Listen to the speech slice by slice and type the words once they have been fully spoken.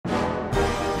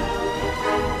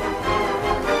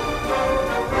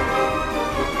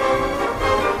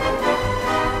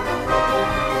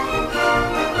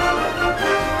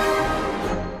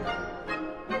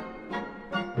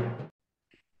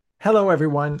Hello,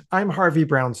 everyone. I'm Harvey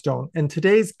Brownstone, and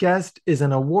today's guest is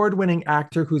an award winning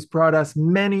actor who's brought us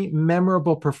many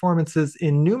memorable performances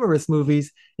in numerous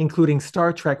movies, including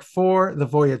Star Trek IV, The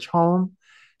Voyage Home,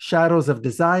 Shadows of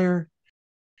Desire,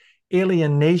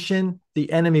 Alien Nation, The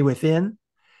Enemy Within,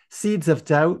 Seeds of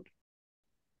Doubt,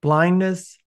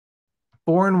 Blindness,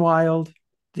 Born Wild,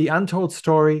 The Untold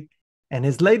Story, and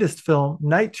his latest film,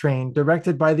 Night Train,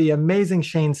 directed by the amazing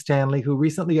Shane Stanley, who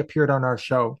recently appeared on our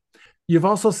show. You've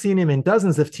also seen him in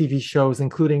dozens of TV shows,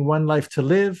 including One Life to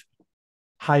Live,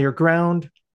 Higher Ground,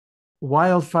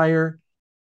 Wildfire,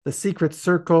 The Secret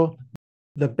Circle,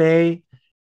 The Bay,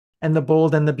 and The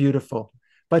Bold and the Beautiful.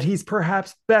 But he's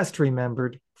perhaps best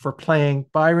remembered for playing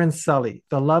Byron Sully,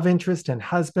 the love interest and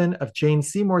husband of Jane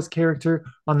Seymour's character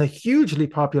on the hugely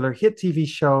popular hit TV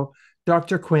show,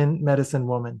 Dr. Quinn Medicine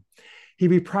Woman. He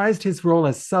reprised his role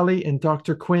as Sully in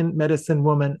Dr. Quinn Medicine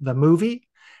Woman, the movie,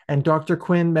 and Dr.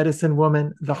 Quinn Medicine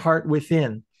Woman, The Heart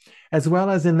Within, as well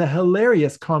as in the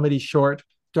hilarious comedy short,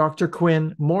 Dr.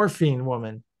 Quinn Morphine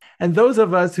Woman. And those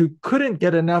of us who couldn't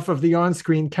get enough of the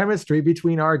on-screen chemistry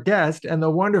between our guest and the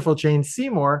wonderful Jane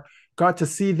Seymour got to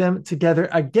see them together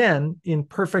again in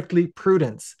Perfectly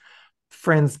Prudence,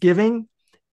 Friendsgiving,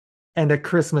 and A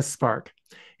Christmas Spark.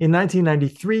 In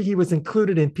 1993, he was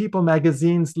included in People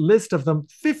magazine's list of the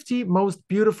 50 most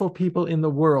beautiful people in the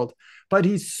world. But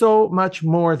he's so much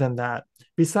more than that.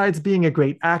 Besides being a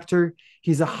great actor,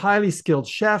 he's a highly skilled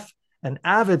chef, an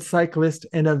avid cyclist,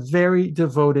 and a very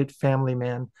devoted family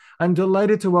man. I'm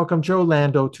delighted to welcome Joe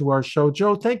Lando to our show.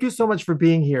 Joe, thank you so much for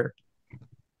being here.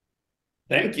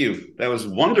 Thank you. That was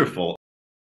wonderful.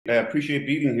 I appreciate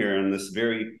being here on this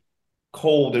very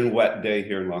cold and wet day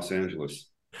here in Los Angeles.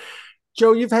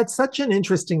 Joe, you've had such an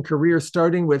interesting career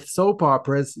starting with soap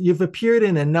operas. You've appeared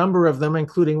in a number of them,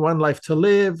 including One Life to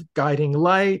Live, Guiding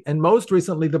Light, and most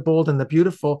recently, The Bold and the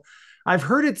Beautiful. I've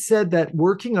heard it said that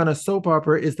working on a soap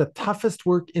opera is the toughest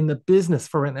work in the business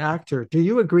for an actor. Do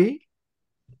you agree?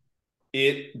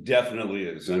 It definitely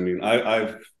is. I mean,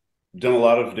 I've done a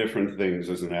lot of different things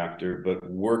as an actor, but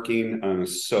working on a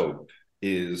soap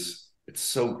it's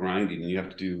so grinding. You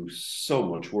have to do so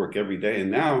much work every day. And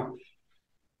now,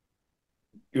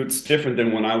 it's different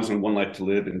than when I was on One Life to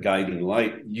Live and Guiding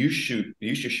Light. You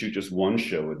used to shoot just one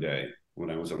show a day when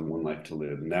I was on One Life to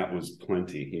Live, and that was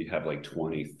plenty. He'd have like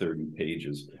 20, 30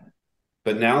 pages.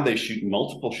 But now they shoot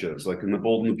multiple shows. Like in The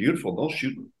Bold and the Beautiful, they'll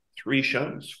shoot 3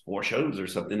 shows, 4 shows or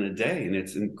something a day, and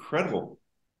it's incredible.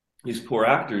 These poor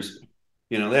actors,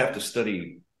 they have to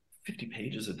study 50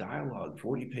 pages of dialogue,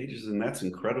 40 pages, and that's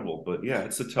incredible. But yeah,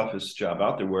 it's the toughest job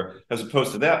out there, where as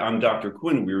opposed to that, on Dr.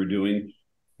 Quinn, we were doing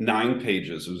 9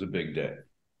 pages. It was a big day.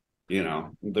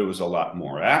 There was a lot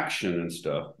more action and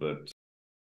stuff, but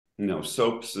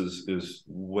soaps is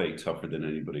way tougher than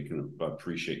anybody can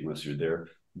appreciate unless you're there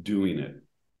doing it.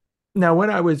 Now,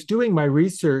 when I was doing my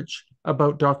research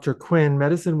about Dr. Quinn,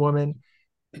 Medicine Woman,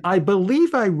 I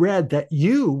believe I read that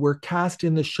you were cast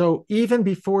in the show even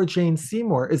before Jane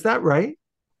Seymour. Is that right?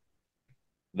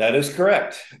 That is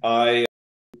correct.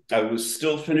 I was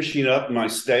still finishing up my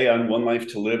stay on One Life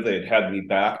to Live. They had me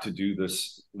back to do the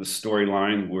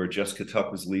storyline where Jessica Tuck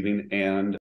was leaving,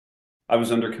 and I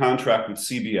was under contract with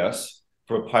CBS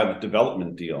for a pilot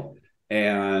development deal.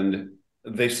 And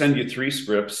they send you 3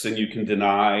 scripts, and you can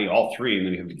deny all 3, and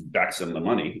then you have to back some of the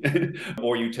money,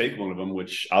 or you take one of them,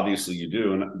 which obviously you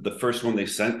do. And the first one they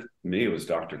sent me was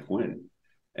Dr. Quinn,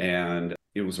 and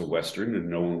it was a Western, and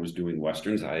no one was doing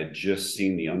Westerns. I had just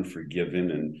seen The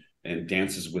Unforgiven and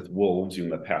Dances with Wolves in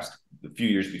the past few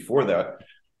years before that.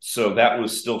 So that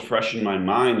was still fresh in my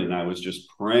mind. And I was just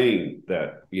praying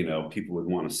that, people would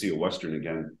want to see a Western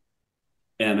again.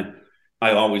 And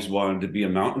I always wanted to be a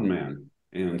mountain man.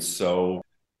 And so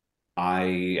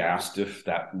I asked if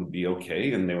that would be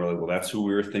okay. And they were like, well, that's who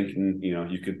we were thinking,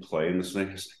 you could play in this thing.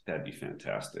 I was like, that'd be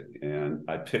fantastic. And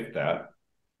I picked that.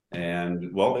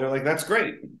 And well, they're like, that's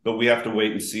great, but we have to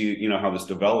wait and see, how this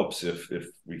develops. If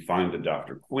we find a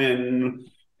Dr. Quinn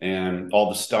and all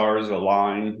the stars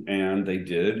align, and they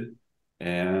did.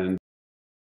 And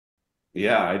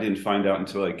yeah, I didn't find out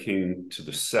until I came to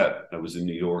the set. I was in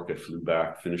New York. I flew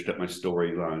back, finished up my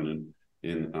storyline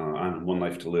on One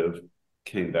Life to Live,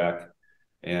 came back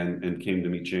and came to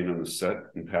meet Jane on the set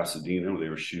in Pasadena, where they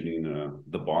were shooting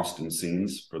the Boston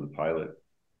scenes for the pilot.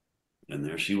 And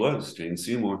there she was, Jane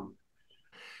Seymour.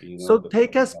 So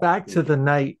take us back to the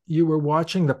night you were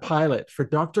watching the pilot for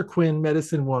Dr. Quinn,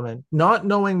 Medicine Woman, not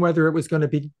knowing whether it was going to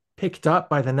be picked up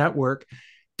by the network.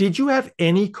 Did you have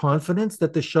any confidence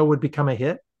that the show would become a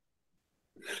hit?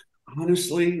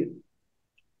 Honestly,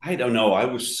 I don't know. I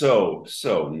was so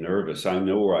nervous. I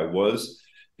know where I was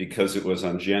because it was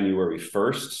on January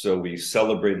 1st. So we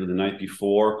celebrated the night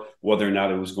before, whether or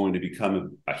not it was going to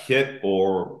become a hit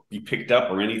or be picked up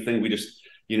or anything. We just,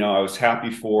 I was happy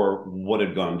for what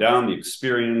had gone down, the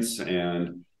experience.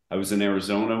 And I was in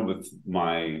Arizona with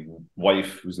my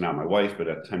wife, who's not my wife, but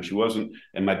at the time she wasn't,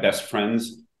 and my best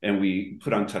friends. And we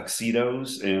put on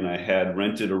tuxedos, and I had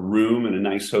rented a room in a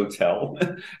nice hotel.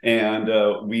 And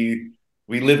we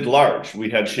lived large.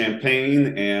 We had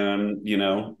champagne and,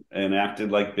 and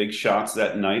acted like big shots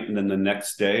that night. And then the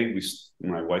next day,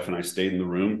 my wife and I stayed in the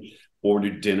room,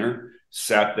 ordered dinner,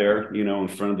 sat there, in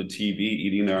front of the TV,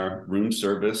 eating our room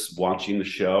service, watching the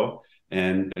show.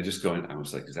 And I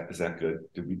was like, is that good?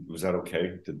 Was that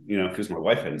okay? Because my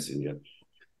wife hadn't seen it yet.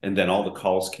 And then all the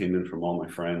calls came in from all my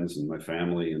friends and my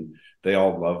family, and they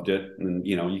all loved it. And,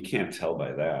 you can't tell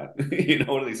by that.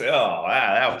 They say, oh,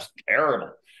 wow, that was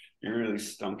terrible. You really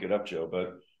stunk it up, Joe.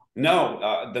 But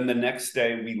no, then the next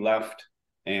day we left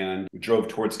and drove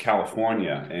towards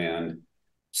California, and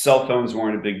cell phones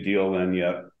weren't a big deal then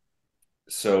yet.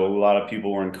 So a lot of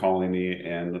people weren't calling me,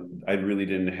 and I really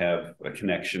didn't have a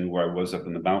connection where I was up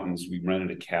in the mountains. We rented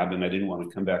a cabin. I didn't want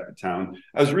to come back to town.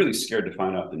 I was really scared to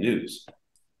find out the news.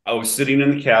 I was sitting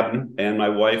in the cabin, and my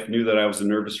wife knew that I was a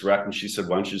nervous wreck, and she said,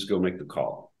 why don't you just go make the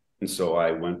call? And so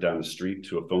I went down the street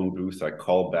to a phone booth. I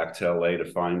called back to LA to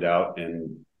find out,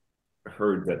 and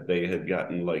heard that they had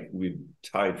gotten, we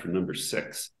tied for number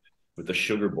 6 with the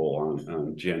Sugar Bowl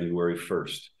on January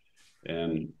 1st.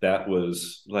 And that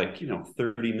was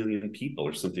 30 million people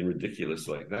or something ridiculous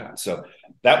like that. So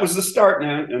that was the start,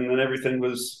 man. And then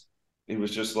it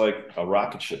was just like a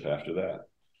rocket ship after that.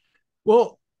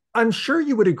 Well, I'm sure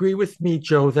you would agree with me,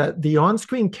 Joe, that the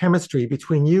on-screen chemistry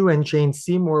between you and Jane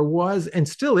Seymour was and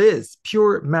still is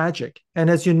pure magic. And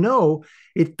as you know,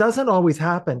 it doesn't always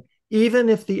happen. Even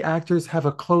if the actors have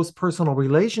a close personal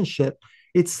relationship,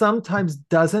 it sometimes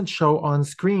doesn't show on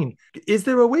screen. Is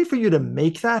there a way for you to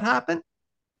make that happen?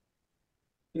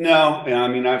 No, I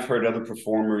mean, I've heard other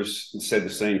performers say the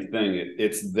same thing.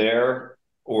 It's there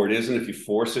or it isn't if you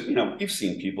force it. You've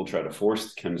seen people try to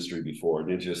force the chemistry before,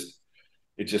 and it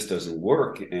just doesn't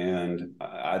work. And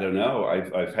I don't know.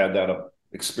 I've had that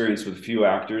experience with a few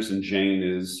actors, and Jane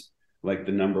is like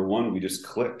the number one. We just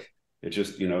click. It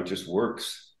just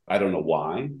works. I don't know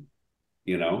why,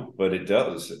 but it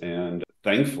does. And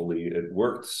thankfully it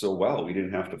worked so well. We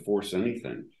didn't have to force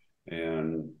anything.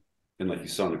 And like you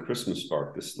saw in the Christmas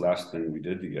Spark, this last thing we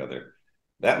did together,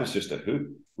 that was just a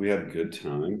hoot. We had a good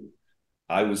time.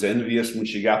 I was envious when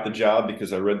she got the job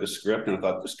because I read the script and I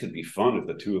thought this could be fun if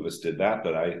the two of us did that.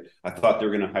 But I thought they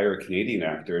were going to hire a Canadian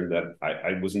actor, and that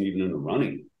I wasn't even in the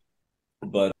running.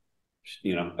 But,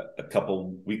 a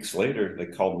couple weeks later, they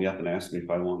called me up and asked me if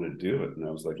I wanted to do it. And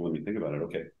I was like, let me think about it.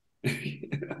 Okay.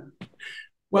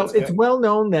 Well, it's well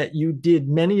known that you did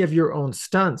many of your own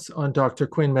stunts on Dr.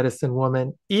 Quinn Medicine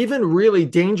Woman, even really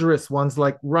dangerous ones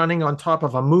like running on top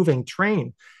of a moving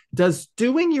train. Does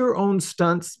doing your own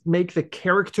stunts make the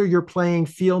character you're playing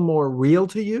feel more real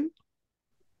to you?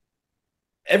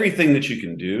 Everything that you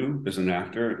can do as an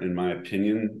actor, in my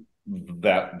opinion,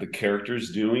 that the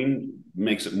character's doing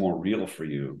makes it more real for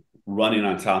you. Running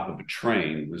on top of a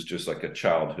train was just like a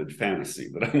childhood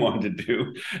fantasy that I wanted to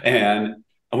do. And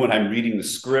when I'm reading the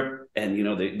script and,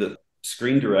 the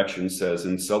screen direction says,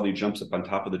 and Sully jumps up on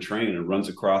top of the train and runs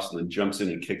across and then jumps in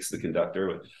and kicks the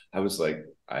conductor, I was like,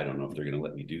 I don't know if they're going to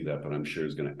let me do that, but I'm sure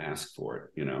he's going to ask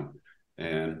for it,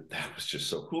 And that was just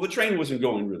so cool. The train wasn't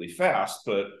going really fast,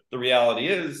 but the reality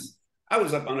is I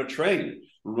was up on a train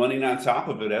running on top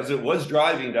of it as it was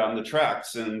driving down the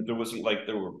tracks. And there wasn't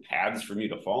there were pads for me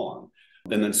to fall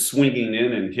on. And then swinging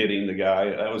in and hitting the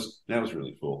guy, that was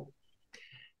really cool.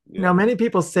 Yeah. Now, many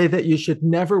people say that you should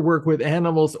never work with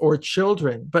animals or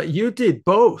children, but you did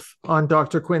both on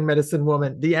Dr. Quinn Medicine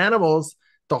Woman. The animals,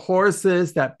 the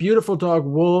horses, that beautiful dog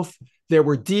Wolf, there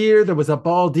were deer, there was a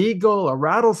bald eagle, a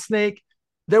rattlesnake.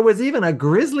 There was even a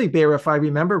grizzly bear, if I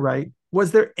remember right.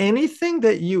 Was there anything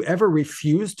that you ever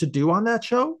refused to do on that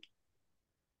show?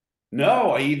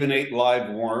 No, I even ate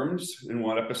live worms in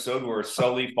one episode where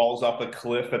Sully falls off a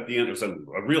cliff at the end. It was a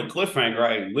real cliffhanger.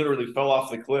 I literally fell off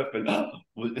the cliff and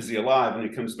is he alive? And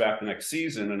he comes back the next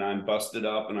season and I'm busted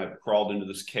up and I've crawled into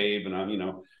this cave and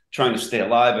I'm, trying to stay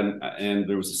alive. And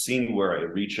there was a scene where I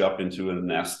reach up into a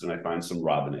nest and I find some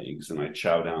robin eggs and I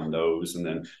chow down those and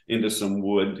then into some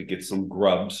wood to get some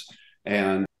grubs.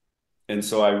 And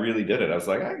so I really did it. I was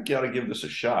like, I got to give this a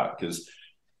shot because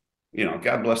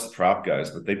God bless the prop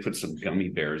guys, but they put some gummy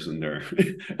bears in there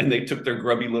and they took their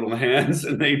grubby little hands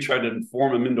and they tried to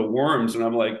form them into worms. And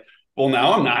I'm like, well,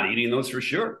 now I'm not eating those for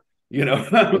sure. I'm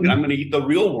going to eat the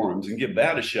real worms and give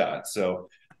that a shot. So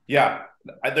yeah,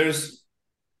 there's,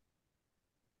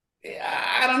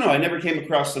 I don't know. I never came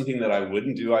across something that I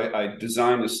wouldn't do. I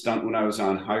designed a stunt when I was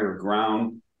on higher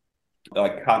ground.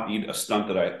 I copied a stunt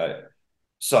that I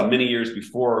saw many years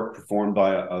before performed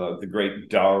by the great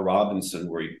Dower Robinson,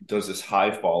 where he does this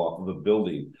high fall off of a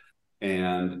building.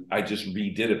 And I just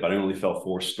redid it, but I only fell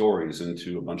 4 stories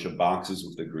into a bunch of boxes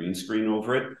with the green screen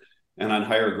over it. And on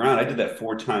higher ground, I did that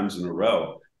 4 times in a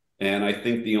row. And I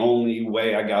think the only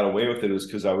way I got away with it was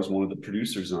because I was one of the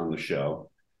producers on the show.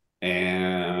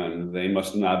 And they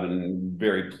must not have been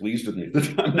very pleased with me at the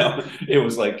time. No, it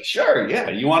was like, sure, yeah,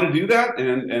 you want to do that?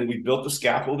 And we built the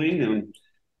scaffolding, and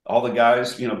all the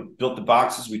guys, built the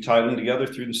boxes. We tied them together,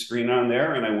 threw the screen on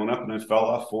there, and I went up and I fell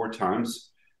off 4 times.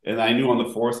 And I knew on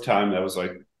the 4th time, I was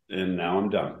like, and now I'm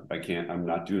done. I'm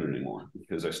not doing it anymore,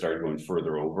 because I started going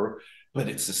further over. But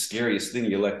it's the scariest thing.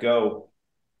 You let go,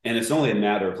 and it's only a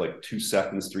matter of like 2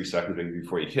 seconds, 3 seconds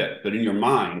before you hit. But in your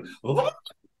mind,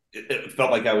 it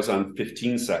felt like I was on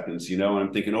 15 seconds, and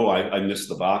I'm thinking, oh, I missed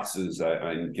the boxes.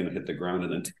 I'm going to hit the ground.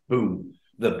 And then boom,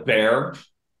 the bear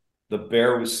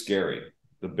was scary.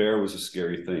 The bear was a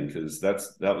scary thing, because that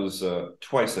was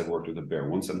twice I've worked with a bear,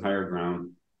 once on higher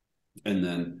ground and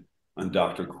then on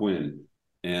Dr. Quinn.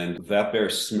 And that bear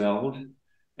smelled,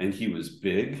 and he was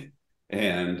big,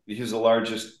 and he's the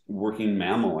largest working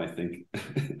mammal, I think,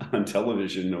 on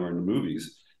television or in the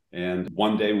movies. And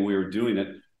one day when we were doing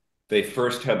it, they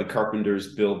first had the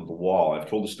carpenters build the wall. I've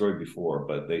told the story before,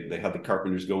 but they had the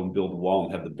carpenters go and build the wall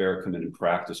and have the bear come in and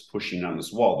practice pushing on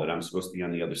this wall that I'm supposed to be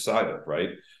on the other side of, right?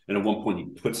 And at one point, he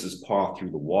puts his paw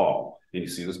through the wall, and you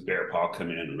see this bear paw come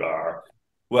in. Rawr.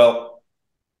 Well,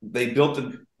 they built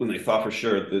it when they thought for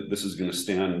sure that this is going to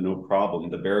stand, no problem.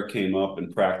 The bear came up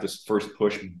and practiced first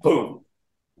push, boom,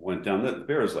 went down. The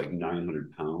bear is like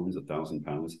 900 pounds, 1,000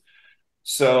 pounds.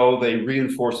 So they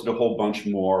reinforced it a whole bunch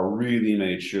more, really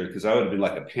made sure, because I would have been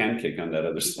like a pancake on that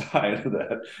other side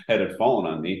that had it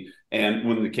fallen on me. And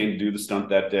when they came to do the stunt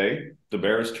that day, the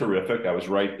bear is terrific. I was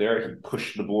right there. He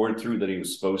pushed the board through that he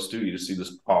was supposed to. You just see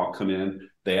this paw come in.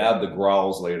 They add the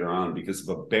growls later on, because if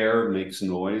a bear makes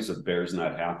noise, a bear's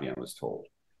not happy, I was told.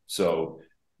 So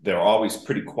they're always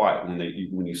pretty quiet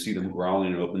when you see them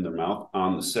growling and open their mouth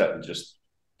on the set.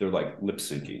 They're like lip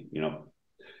syncing,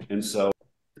 And so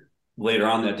later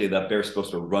on that day, that bear's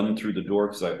supposed to run through the door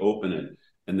because I open it,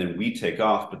 and then we take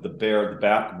off. But the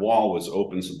back wall was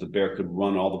open so the bear could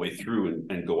run all the way through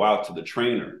and go out to the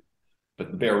trainer.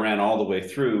 But the bear ran all the way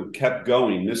through, kept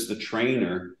going, missed the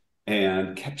trainer,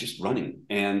 and kept just running.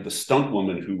 And the stunt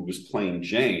woman who was playing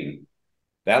Jane,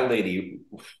 that lady,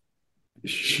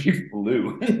 she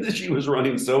flew. She was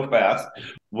running so fast.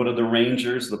 One of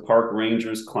the park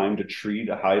rangers, climbed a tree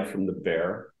to hide from the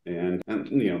bear. And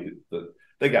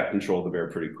they got control of the bear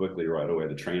pretty quickly right away.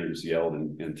 The trainers yelled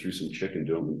and threw some chicken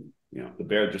to him. The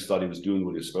bear just thought he was doing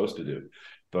what he was supposed to do.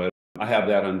 But I have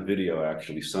that on video,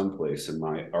 actually, someplace in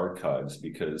my archives,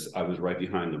 because I was right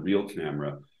behind the real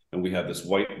camera, and we had this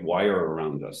white wire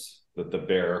around us that the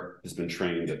bear has been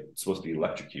trained that it's supposed to be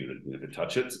electrocuted. And if it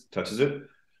touches it.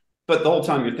 But the whole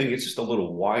time you're thinking it's just a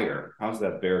little wire. How's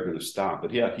that bear going to stop?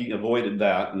 But yeah, he avoided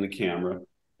that in the camera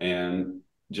and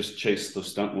just chased the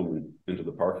stunt woman into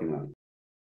the parking lot.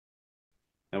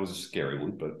 That was a scary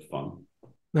one, but fun.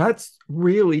 That's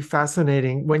really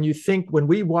fascinating. When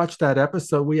we watched that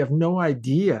episode, we have no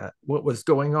idea what was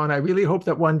going on. I really hope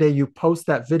that one day you post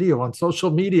that video on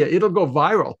social media. It'll go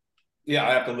viral. Yeah,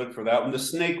 I have to look for that one. The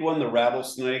snake one, the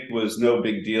rattlesnake, was no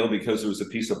big deal because there was a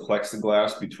piece of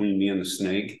plexiglass between me and the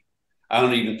snake. I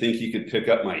don't even think he could pick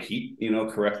up my heat,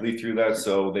 correctly through that.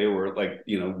 So they were like,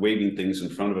 waving things in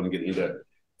front of him, getting to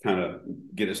kind of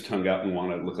get his tongue out and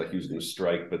want to look like he was going to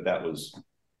strike. But that was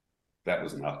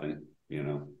nothing,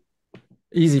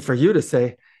 Easy for you to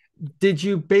say. Did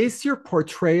you base your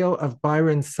portrayal of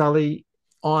Byron Sully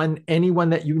on anyone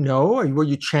that you know, or were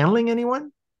you channeling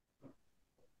anyone?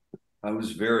 I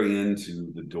was very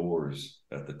into the Doors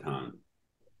at the time.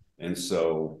 And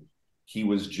so he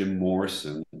was Jim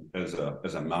Morrison as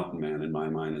a mountain man in my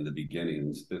mind in the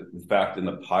beginnings. In fact, in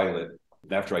the pilot,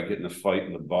 after I get in a fight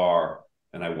in the bar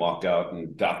and I walk out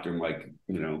and Dr. Mike,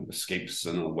 escapes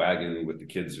in a wagon with the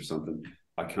kids or something,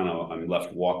 I'm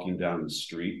left walking down the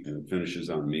street and it finishes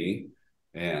on me.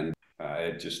 And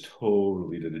I just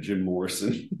totally did a Jim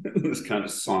Morrison, this kind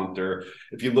of saunter.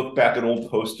 If you look back at old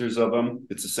posters of him,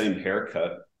 it's the same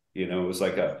haircut. It was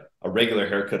like a regular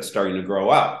haircut starting to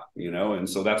grow out, and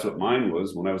so that's what mine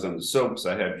was. When I was on the soaps,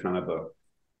 I had kind of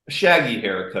a shaggy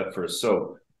haircut for a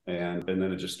soap. And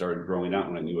then it just started growing out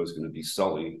when I knew I was going to be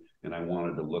Sully. And I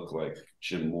wanted to look like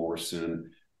Jim Morrison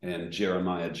and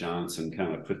Jeremiah Johnson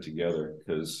kind of put together,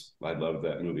 because I loved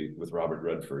that movie with Robert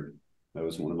Redford. That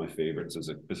was one of my favorites as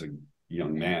a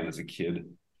young man, as a kid.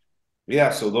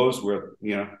 Yeah, so those were,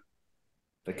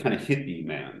 the kind of hippie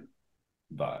man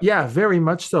vibe. Yeah, very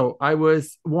much so. I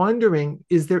was wondering,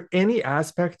 is there any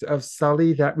aspect of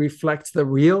Sully that reflects the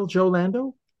real Joe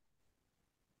Lando?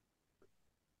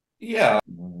 Yeah,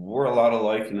 we're a lot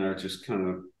alike in our just kind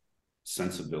of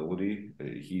sensibility.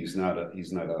 He's not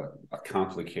a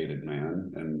complicated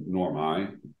man, and nor am I.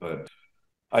 But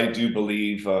I do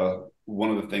believe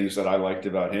one of the things that I liked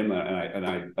about him, and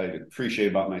I appreciate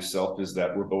about myself, is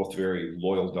that we're both very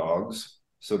loyal dogs,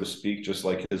 so to speak. Just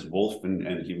like his wolf,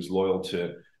 and he was loyal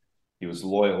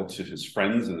to his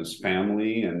friends and his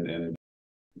family, and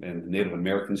Native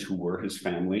Americans who were his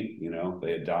family.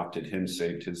 They adopted him,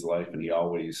 saved his life, and he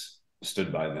always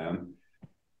stood by them.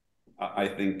 I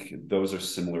think those are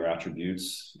similar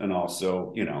attributes. And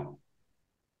also,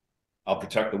 I'll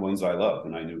protect the ones I love.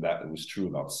 And I knew that it was true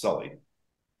about Sully.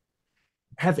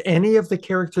 Have any of the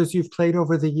characters you've played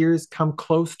over the years come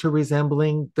close to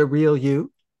resembling the real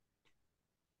you?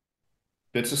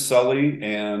 Bits of Sully,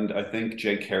 and I think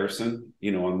Jake Harrison,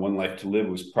 on One Life to Live,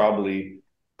 was probably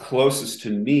closest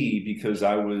to me because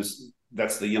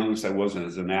that's the youngest I was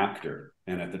as an actor.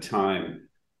 And at the time,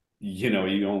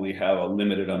 you only have a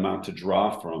limited amount to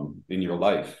draw from in your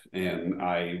life. And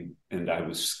I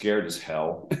was scared as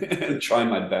hell and trying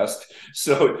my best.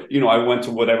 So, I went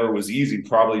to whatever was easy,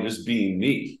 probably just being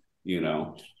me.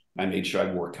 I made sure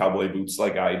I wore cowboy boots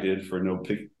like I did for no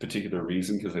particular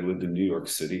reason, because I lived in New York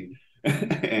City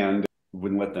and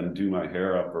wouldn't let them do my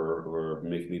hair up or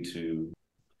make me too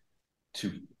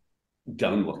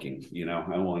done looking.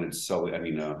 I wanted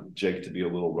Jake to be a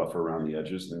little rougher around the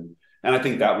edges, and I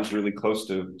think that was really close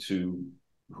to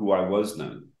who I was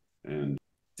then, and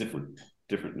different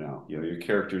now. Your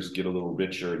characters get a little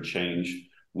richer and change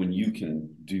when you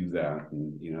can do that.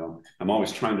 And I'm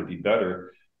always trying to be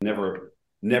better. Never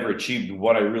achieved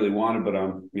what I really wanted, but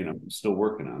I'm still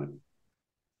working on it.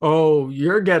 Oh,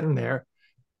 you're getting there.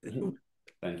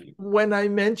 Thank you. When I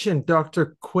mentioned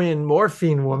Dr. Quinn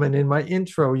Morphine Woman in my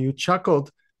intro, you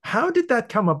chuckled. How did that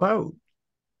come about?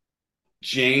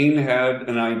 Jane had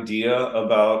an idea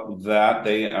about that.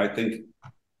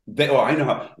 I know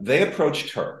how they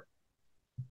approached her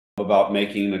about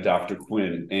making a Dr.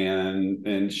 Quinn,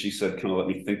 and she said, kind of let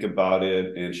me think about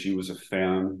it. And she was a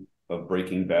fan of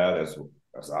Breaking Bad, as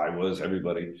I was,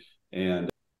 everybody. And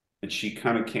she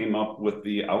kind of came up with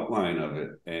the outline of it.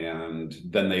 And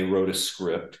then they wrote a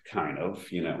script, kind of,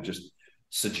 just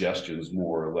suggestions,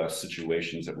 more or less,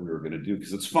 situations that we were going to do,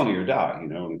 because it's Funny or Die,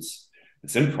 and it's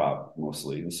improv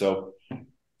mostly. And so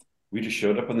we just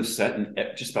showed up on the set, and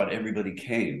just about everybody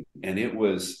came. And it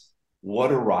was,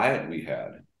 what a riot we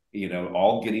had,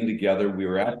 all getting together. We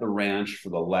were at the ranch for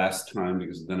the last time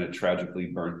because then it tragically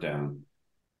burnt down.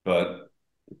 But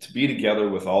to be together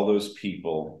with all those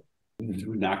people,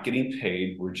 not getting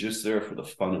paid, we're just there for the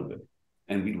fun of it.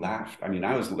 And we laughed. I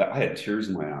had tears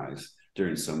in my eyes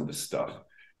during some of this stuff.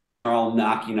 They're all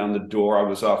knocking on the door. I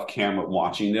was off camera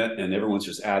watching it, and everyone's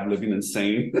just ad-libbing and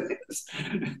saying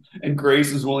and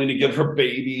Grace is willing to give her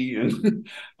baby, and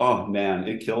oh man,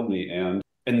 it killed me. And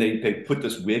they put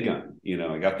this wig on.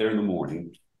 I got there in the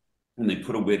morning, and they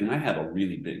put a wig, and I had a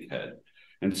really big head,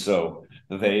 and so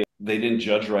they didn't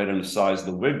judge right on the size of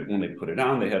the wig when they put it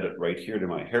on. They had it right here to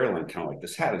my hairline, kind of like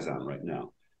this hat is on right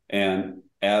now. And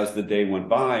as the day went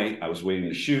by, I was waiting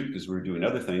to shoot because we were doing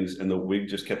other things, and the wig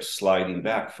just kept sliding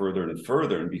back further and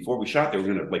further. And before we shot, they were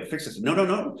going to fix it.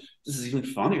 No, this is even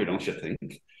funnier, don't you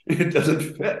think? It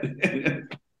doesn't fit.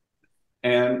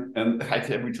 and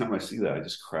every time I see that, I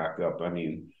just crack up.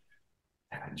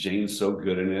 Jane's so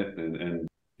good in it, and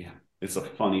yeah, it's a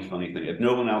funny thing. If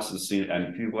no one else has seen it,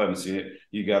 and people haven't seen it,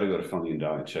 you got to go to Funny and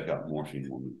Die and check out Morphine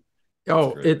Woman.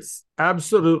 It's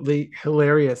absolutely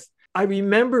hilarious. I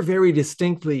remember very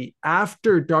distinctly,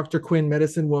 after Dr. Quinn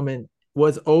Medicine Woman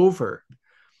was over,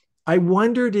 I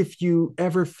wondered if you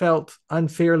ever felt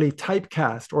unfairly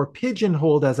typecast or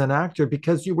pigeonholed as an actor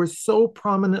because you were so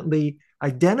prominently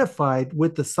identified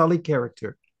with the Sully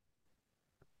character.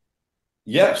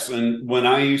 Yes, and when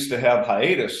I used to have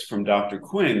hiatus from Dr.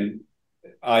 Quinn,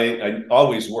 I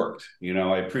always worked.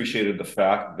 I appreciated the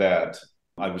fact that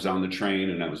I was on the train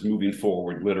and I was moving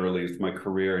forward literally with my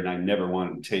career, and I never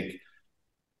wanted to take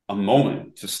a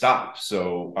moment to stop.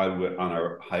 So I would, on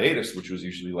our hiatus, which was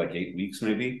usually like 8 weeks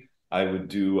maybe, I would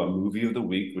do a movie of the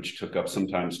week, which took up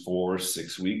sometimes 4 or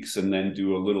 6 weeks, and then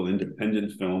do a little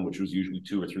independent film, which was usually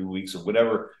 2 or 3 weeks or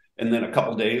whatever, and then a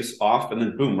couple of days off, and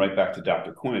then boom, right back to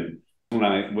Dr. Quinn. When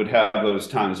I would have those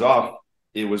times off,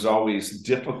 it was always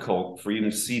difficult for even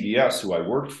CBS, who I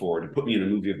worked for, to put me in a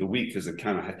movie of the week because it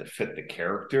kind of had to fit the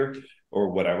character. or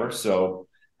whatever. So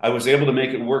I was able to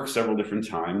make it work several different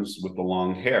times with the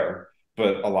long hair.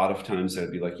 But a lot of times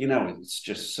I'd be like, it's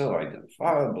just so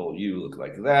identifiable. You look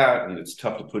like that. And it's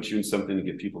tough to put you in something to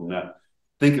get people to not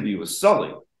think of you as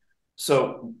Sully.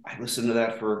 So I listened to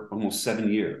that for almost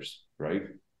 7 years, right?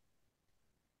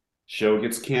 Show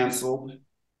gets canceled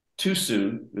too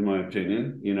soon, in my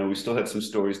opinion. We still had some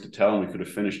stories to tell and we could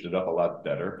have finished it up a lot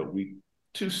better, but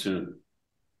too soon.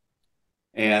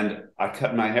 And I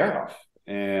cut my hair off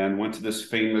and went to this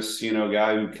famous,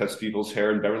 guy who cuts people's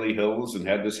hair in Beverly Hills and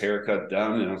had this haircut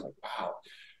done. And I was like,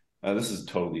 wow, this is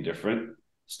totally different.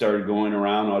 Started going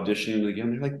around auditioning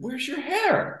again. They're like, where's your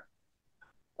hair?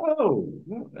 Oh,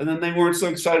 and then they weren't so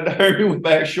excited to hire me with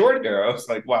my short hair. I was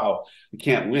like, wow, we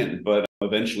can't win. But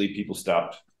eventually people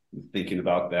stopped thinking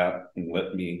about that and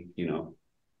let me,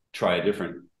 try a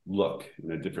different look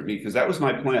and a different me. Because that was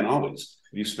my plan always.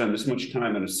 If you spend this much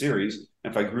time in a series,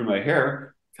 if I grew my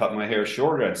hair, cut my hair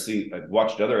shorter, I'd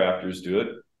watched other actors do it.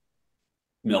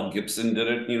 Mel Gibson did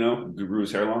it, grew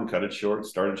his hair long, cut it short,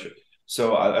 started short.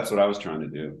 So that's what I was trying to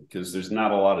do, because there's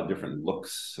not a lot of different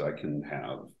looks I can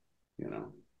have,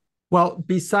 Well,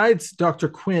 besides Dr.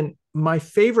 Quinn, my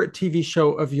favorite TV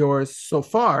show of yours so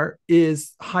far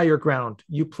is Higher Ground.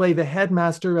 You play the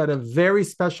headmaster at a very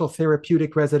special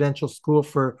therapeutic residential school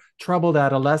for troubled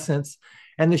adolescents.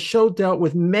 And the show dealt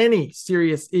with many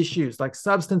serious issues like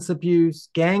substance abuse,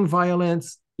 gang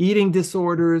violence, eating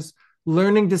disorders,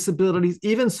 learning disabilities,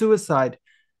 even suicide.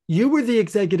 You were the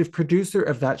executive producer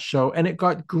of that show, and it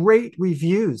got great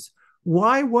reviews.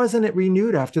 Why wasn't it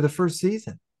renewed after the first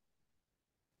season?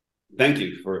 Thank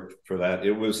you for that.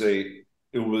 It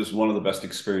was one of the best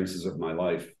experiences of my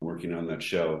life working on that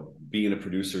show. Being a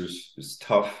producer is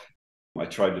tough. I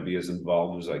tried to be as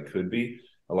involved as I could be.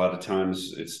 A lot of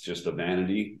times it's just a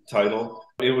vanity title.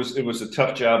 It was a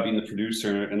tough job being the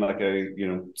producer, and like I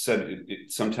said,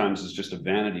 it sometimes is just a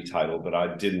vanity title. But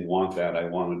I didn't want that. I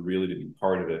wanted really to be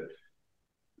part of it,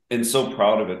 and so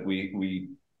proud of it. We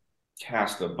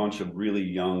cast a bunch of really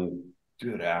young,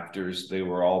 good actors. They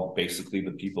were all basically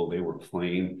the people they were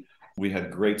playing. We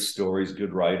had great stories,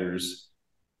 good writers.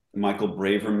 Michael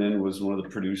Braverman was one of the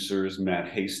producers, Matt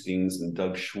Hastings and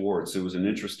Doug Schwartz. It was an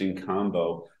interesting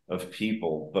combo of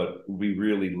people, but we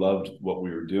really loved what we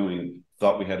were doing,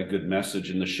 thought we had a good message.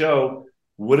 And the show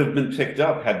would have been picked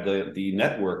up had the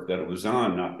network that it was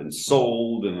on not been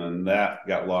sold, and then that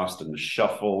got lost in the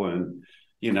shuffle. And,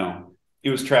 it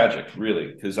was tragic,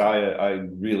 really, because I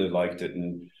really liked it.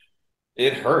 And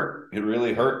it hurt. It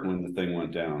really hurt when the thing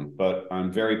went down. But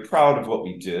I'm very proud of what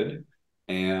we did.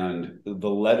 And the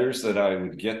letters that I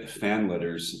would get, the fan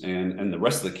letters, and the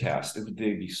rest of the cast, they'd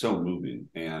be so moving.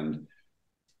 And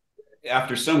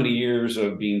after so many years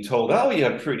of being told, oh, you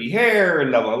have pretty hair and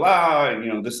la la la,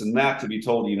 and this and that, to be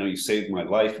told, you saved my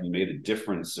life and you made a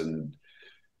difference. And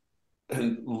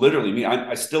literally me,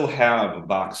 I still have a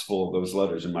box full of those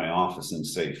letters in my office in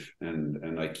safe.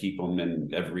 And I keep them,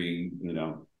 in every,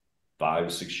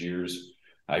 5-6 years,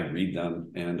 I read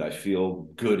them and I feel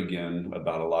good again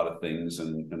about a lot of things,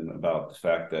 and about the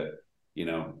fact that,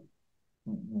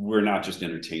 we're not just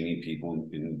entertaining people,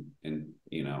 and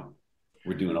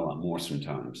we're doing a lot more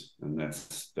sometimes. And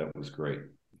that was great.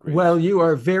 Well, you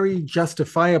are very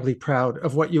justifiably proud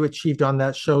of what you achieved on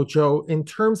that show, Joe, in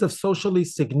terms of socially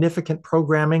significant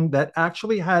programming that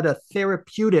actually had a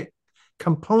therapeutic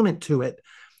component to it.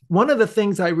 One of the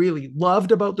things I really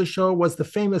loved about the show was the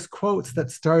famous quotes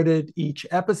that started each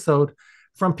episode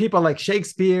from people like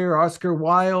Shakespeare, Oscar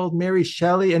Wilde, Mary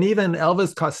Shelley, and even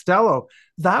Elvis Costello.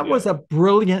 That was a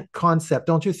brilliant concept,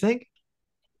 don't you think?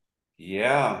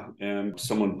 Yeah. And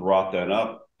someone brought that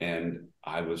up, and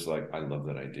I was like, I love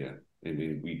that idea. I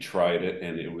mean, we tried it,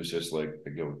 and it was just like, I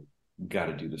go, got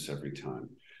to do this every time.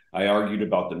 I argued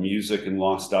about the music and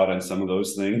lost out on some of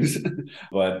those things,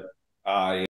 but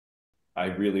I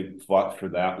really fought for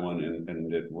that one,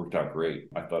 and it worked out great.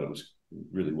 I thought it was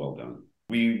really well done.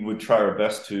 We would try our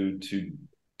best to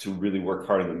really work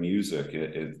hard on the music.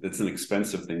 It's an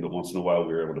expensive thing, but once in a while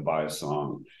we were able to buy a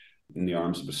song. In the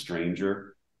Arms of a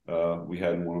Stranger, we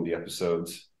had in one of the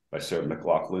episodes by Sarah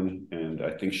McLachlan, and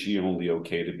I think she only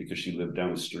okayed it because she lived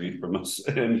down the street from us,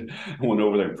 and I went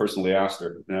over there and personally asked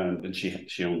her, and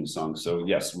she owned the song. So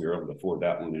yes, we were able to afford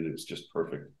that one, and it was just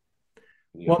perfect.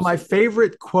 Well, my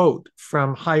favorite quote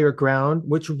from Higher Ground,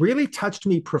 which really touched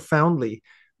me profoundly,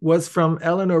 was from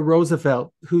Eleanor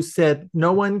Roosevelt, who said,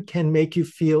 "No one can make you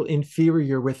feel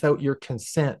inferior without your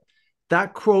consent."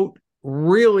 That quote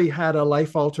really had a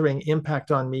life-altering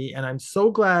impact on me, and I'm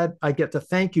so glad I get to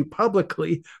thank you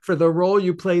publicly for the role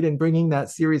you played in bringing that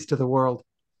series to the world.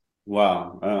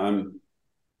 Wow.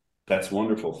 That's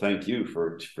wonderful. Thank you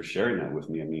for sharing that with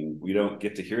me. I mean, we don't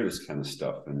get to hear this kind of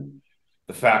stuff, and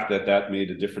the fact that that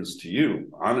made a difference to you,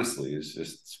 honestly, is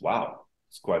just wow.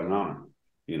 It's quite an honor.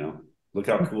 You know, look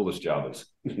how cool this job is.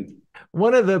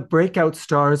 One of the breakout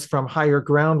stars from Higher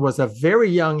Ground was a very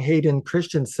young Hayden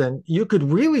Christensen. You could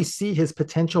really see his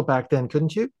potential back then,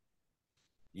 couldn't you?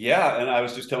 Yeah, and I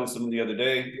was just telling someone the other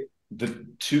day, the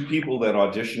two people that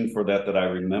auditioned for that I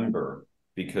remember,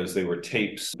 because they were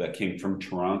tapes that came from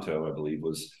Toronto, I believe,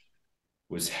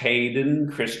 was Hayden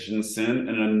Christensen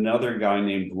and another guy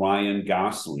named Ryan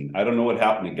Gosling. I don't know what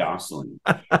happened to Gosling,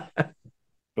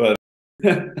 but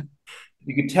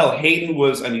you could tell Hayden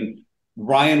was, I mean,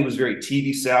 Ryan was very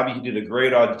TV savvy. He did a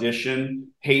great audition.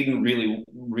 Hayden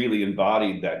really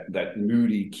embodied that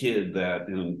moody kid that,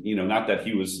 you know, not that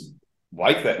he was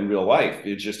like that in real life.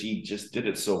 It just, he just did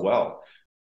it so well.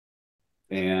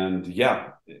 And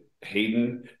yeah,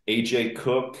 Hayden, AJ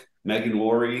Cook, Megan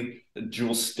Laurie,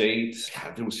 Jewel State.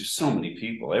 God, there was just so many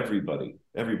people.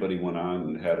 Everybody went on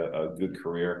and had a good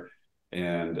career.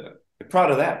 And I'm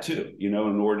proud of that too, you know,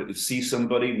 in order to see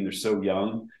somebody when they're so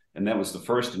young. And that was the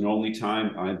first and only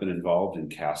time I've been involved in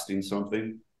casting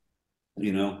something,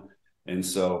 you know. And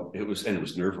so it was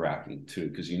nerve-wracking too,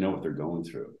 because you know what they're going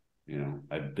through. You know,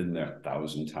 I've been there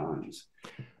 1,000 times.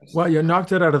 Well, you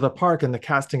knocked it out of the park in the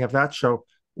casting of that show.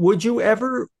 Would you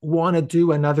ever want to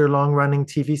do another long-running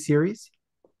TV series?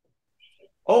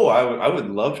 Oh, I would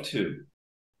love to.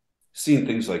 Seeing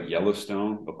things like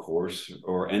Yellowstone, of course,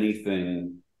 or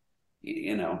anything,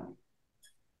 you know,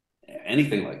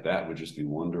 anything like that would just be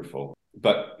wonderful.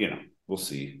 But, you know, we'll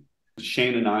see.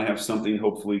 Shane and I have something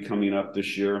hopefully coming up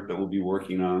this year that we'll be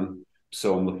working on.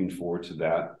 So I'm looking forward to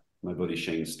that. My buddy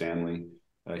Shane Stanley,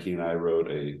 he and I wrote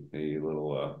a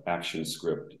little action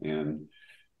script, and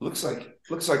looks like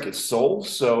it's sold.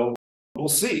 So we'll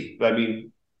see. I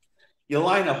mean, you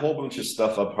line a whole bunch of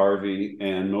stuff up, Harvey,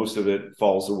 and most of it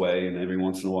falls away. And every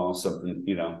once in a while, something,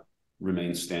 you know,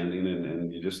 remains standing,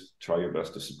 and you just try your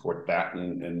best to support that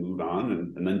and move on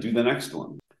and then do the next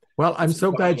one. Well, I'm It's a so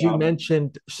tough glad you job.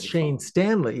 mentioned It's Shane fun.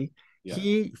 Stanley. Yeah.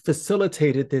 He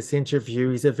facilitated this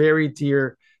interview. He's a very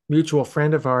dear mutual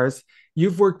friend of ours.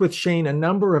 You've worked with Shane a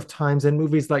number of times in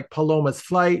movies like Paloma's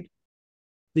Flight,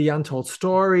 The Untold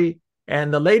Story,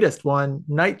 and the latest one,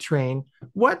 Night Train.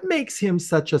 What makes him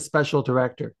such a special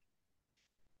director?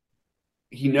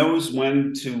 He knows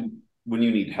when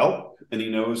you need help, and he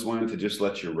knows when to just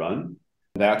let you run.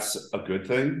 That's a good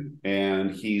thing.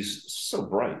 And he's so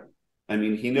bright. I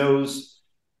mean, he knows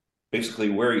basically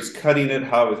where he's cutting it,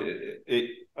 how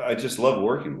I just love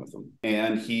working with him.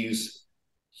 And he's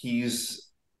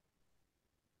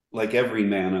like every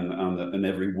man and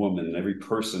every woman, every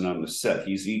person on the set.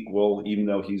 He's equal, even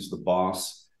though he's the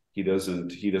boss. He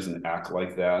doesn't act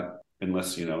like that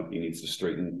unless, you know, he needs to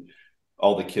straighten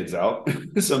all the kids out.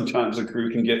 Sometimes a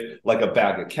crew can get like a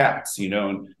bag of cats, you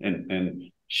know,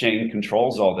 and Shane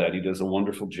controls all that. He does a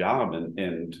wonderful job,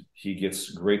 and he gets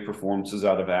great performances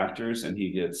out of actors, and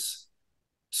he gets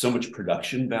so much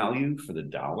production value for the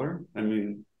dollar. I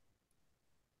mean,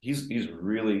 he's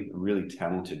really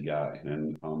talented guy,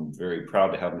 and I'm very proud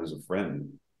to have him as a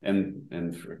friend,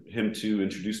 and for him to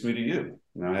introduce me to you.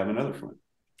 Now I have another friend.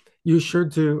 You sure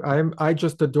do. I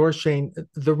just adore Shane.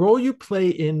 The role you play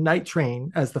in Night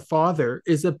Train as the father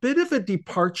is a bit of a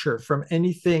departure from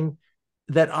anything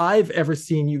that I've ever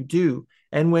seen you do.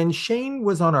 And when Shane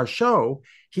was on our show,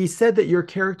 he said that your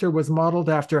character was modeled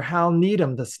after Hal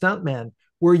Needham, the stuntman.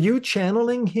 Were you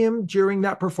channeling him during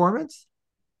that performance?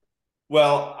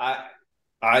 Well,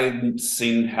 I've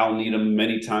seen Hal Needham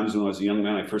many times when I was a young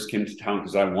man. I first came to town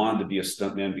because I wanted to be a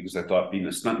stuntman, because I thought being a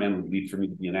stuntman would lead for me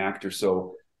to be an actor.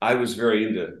 So I was very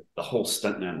into the whole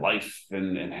stuntman life,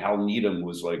 and Hal Needham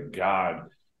was like God,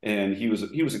 and he was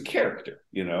a character,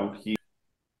 you know. He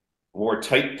wore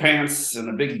tight pants and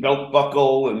a big belt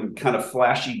buckle and kind of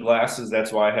flashy glasses.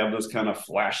 That's why I have those kind of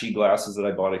flashy glasses that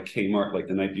I bought at Kmart like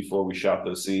the night before we shot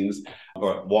those scenes,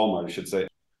 or Walmart, I should say.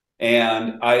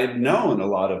 And I had known a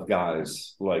lot of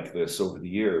guys like this over the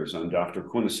years on Dr.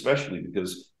 Quinn, especially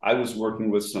because I was working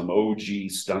with some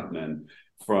OG stuntmen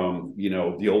from, you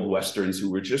know, the old Westerns who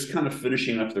were just kind of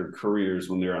finishing up their careers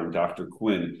when they're on Dr.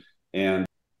 Quinn, and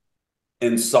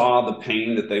saw the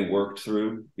pain that they worked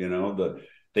through, you know,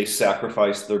 they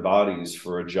sacrificed their bodies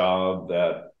for a job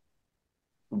that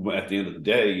at the end of the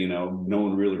day, you know, no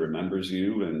one really remembers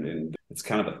you, and it's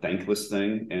kind of a thankless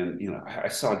thing. And, you know, I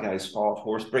saw guys fall off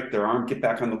horse, break their arm, get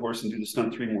back on the horse and do the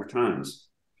stunt 3 more times.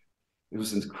 It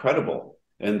was incredible.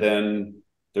 And then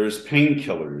there's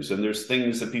painkillers, and there's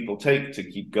things that people take to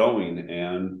keep going.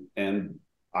 And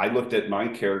I looked at my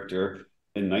character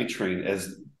in Night Train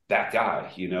as that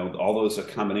guy, you know, all those, a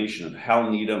combination of Hal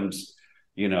Needham's,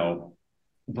 you know,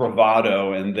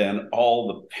 bravado, and then all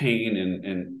the pain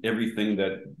and everything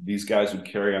that these guys would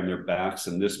carry on their backs.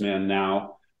 And this man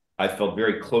now I felt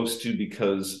very close to,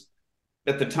 because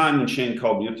at the time when Shane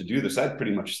called me up to do this, I'd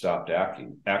pretty much stopped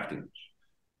acting.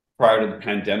 Prior to the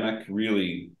pandemic,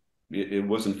 really, it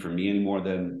wasn't for me anymore.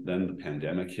 Then the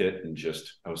pandemic hit, and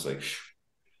just, I was like,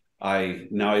 I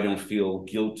don't feel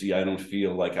guilty. I don't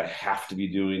feel like I have to be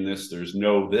doing this. There's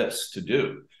no this to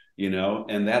do, you know,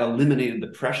 and that eliminated the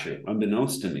pressure.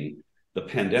 Unbeknownst to me, the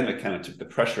pandemic kind of took the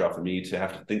pressure off of me to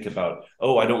have to think about,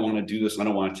 oh, I don't want to do this. I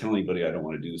don't want to tell anybody I don't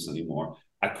want to do this anymore.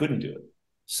 I couldn't do it.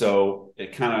 So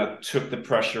it kind of took the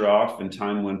pressure off, and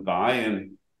time went by,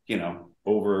 and, you know,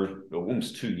 over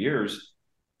almost 2 years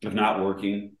of not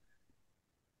working,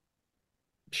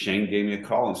 Shane gave me a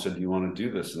call and said, do you want to do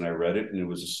this? And I read it, and it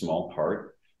was a small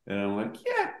part. And I'm like,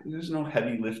 yeah, there's no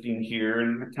heavy lifting here.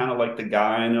 And I kind of like the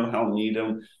guy. I know Hal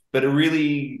Needham. But it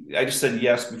really, I just said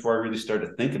yes before I really started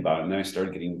to think about it. And then I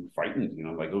started getting frightened. You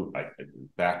know, I'm like, oh, I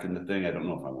back in the thing. I don't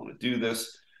know if I want to do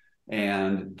this.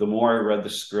 And the more I read the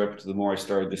script, the more I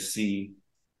started to see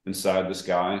inside this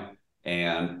guy.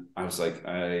 And I was like,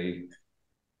 I'm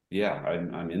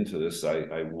into this.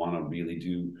 I want to really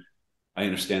do, I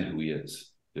understand who he is.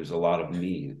 There's a lot of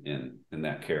me in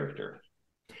that character.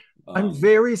 I'm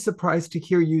very surprised to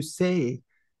hear you say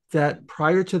that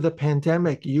prior to the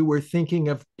pandemic, you were thinking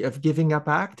of giving up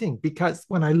acting, because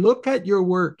when I look at your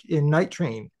work in Night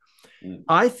Train,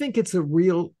 I think it's a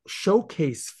real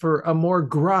showcase for a more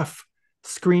gruff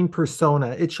screen persona.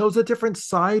 It shows a different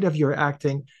side of your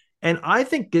acting, and I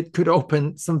think it could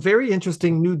open some very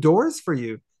interesting new doors for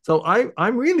you. So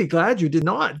I'm really glad you did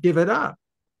not give it up.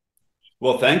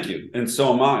 Well, thank you. And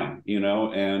so am I, you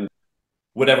know, and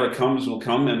whatever comes will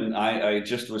come. And I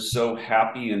just was so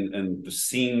happy. And the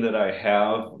scene that I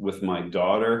have with my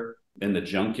daughter in the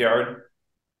junkyard,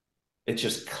 it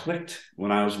just clicked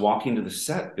when I was walking to the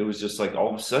set. It was just like,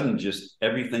 all of a sudden, just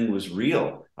everything was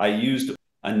real. I used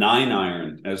a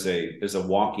 9-iron as a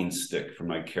walking stick for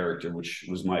my character, which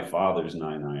was my father's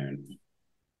 9-iron.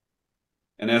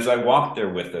 And as I walked there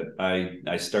with it,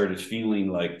 I started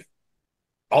feeling like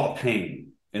all the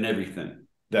pain and everything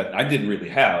that I didn't really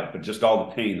have, but just all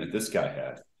the pain that this guy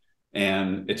had.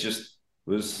 And it just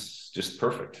was just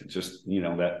perfect. It's just, you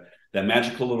know, that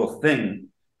magical little thing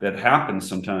that happens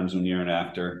sometimes when you're an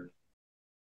actor.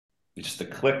 It's just a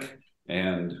click,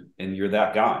 and you're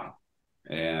that guy.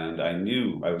 And I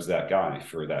knew I was that guy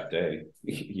for that day,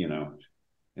 you know,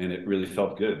 and it really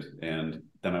felt good. And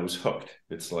then I was hooked.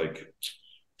 It's like,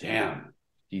 damn,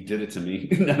 he did it to me.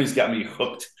 Now he's got me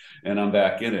hooked, and I'm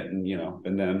back in it. And, you know,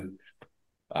 and then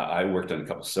I worked on a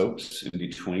couple soaps in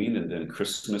between. And then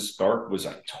Christmas Spark was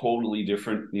a totally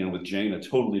different, you know, with Jane, a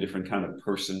totally different kind of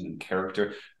person and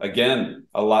character. Again,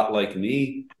 a lot like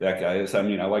me, that guy is. I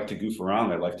mean, I like to goof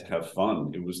around. I like to have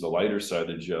fun. It was the lighter side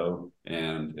of Joe,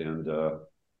 and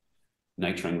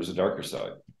Night Train was the darker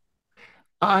side.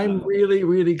 I'm really,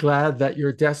 really glad that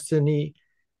your destiny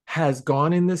has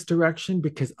gone in this direction,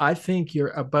 because I think you're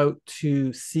about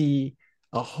to see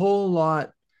a whole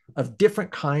lot of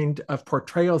different kind of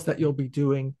portrayals that you'll be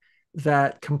doing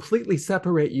that completely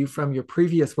separate you from your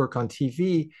previous work on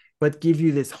TV, but give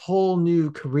you this whole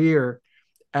new career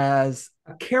as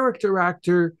a character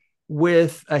actor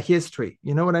with a history.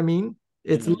 You know what I mean?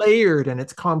 It's layered and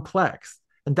it's complex.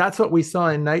 And that's what we saw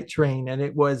in Night Train. And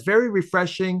it was very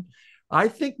refreshing. I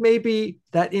think maybe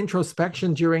that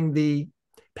introspection during the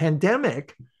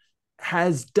pandemic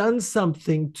has done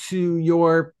something to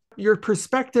your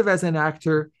perspective as an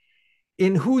actor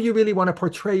in who you really want to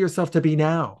portray yourself to be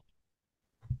now.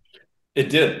 It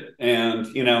did. And,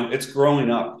 you know, it's growing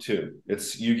up too.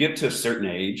 You get to a certain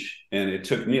age, and it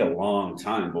took me a long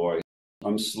time, boy.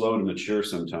 I'm slow to mature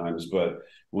sometimes, but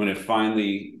when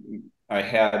I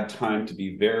had time to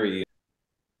be very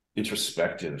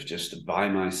introspective, just by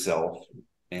myself,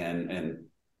 and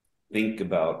think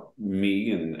about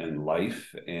me and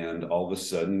life. And all of a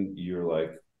sudden you're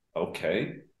like,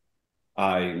 okay,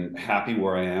 I'm happy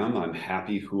where I am. I'm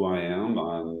happy who I am.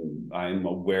 I'm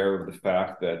aware of the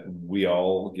fact that we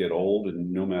all get old,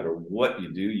 and no matter what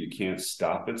you do, you can't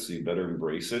stop it. So you better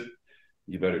embrace it.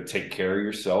 You better take care of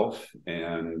yourself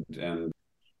and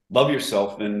love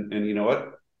yourself. And you know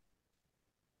what?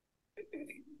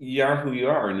 You are who you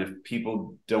are. And if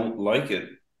people don't like it,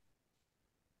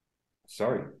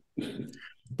 sorry.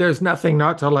 There's nothing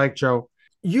not to like, Joe.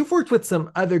 You've worked with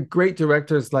some other great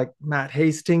directors like Matt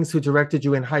Hastings, who directed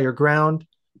you in Higher Ground,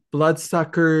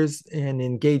 Bloodsuckers, and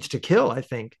Engaged to Kill, I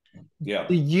think. Yeah.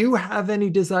 Do you have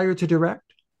any desire to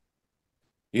direct?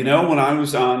 You know, when I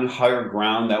was on higher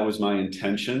ground, that was my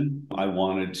intention. I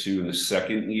wanted to, in the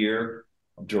second year,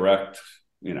 direct,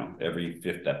 every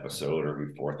fifth episode or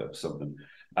every fourth episode, something.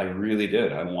 I really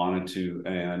did. I wanted to,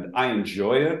 and I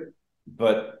enjoy it.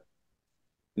 But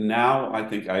now I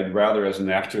think I'd rather, as an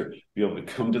actor, be able to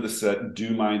come to the set,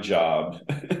 do my job,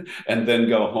 and then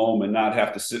go home and not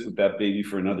have to sit with that baby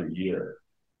for another year,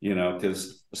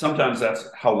 because sometimes that's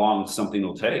how long something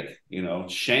will take.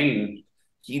 Shane,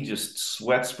 he just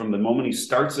sweats from the moment he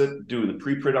starts it, doing the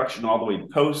pre-production all the way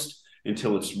post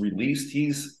until it's released.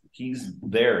 He's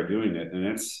there doing it, and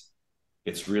it's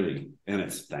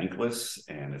thankless,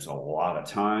 and it's a lot of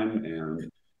time.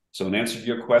 And so, in answer to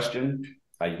your question,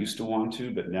 I used to want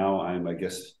to, but now I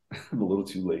guess I'm a little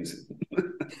too lazy.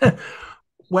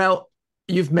 Well,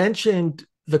 you've mentioned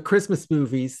the Christmas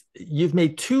movies. You've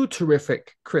made two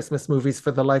terrific Christmas movies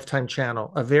for the Lifetime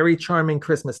channel, A Very Charming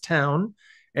Christmas Town,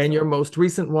 and your most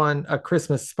recent one, A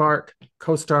Christmas Spark,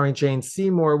 co-starring Jane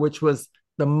Seymour, which was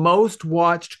the most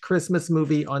watched Christmas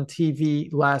movie on TV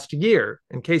last year.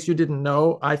 In case you didn't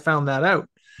know, I found that out.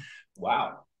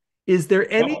 Wow. Is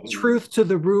there any truth to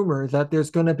the rumor that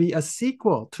there's going to be a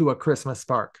sequel to A Christmas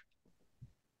Spark?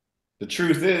 The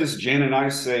truth is, Jane and I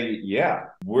say, yeah,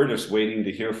 we're just waiting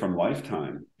to hear from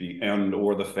Lifetime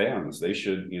or the fans. They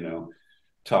should,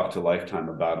 talk to Lifetime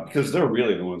about it, because they're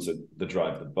really the ones that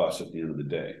drive the bus at the end of the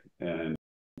day. And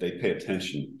they pay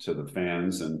attention to the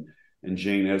fans. And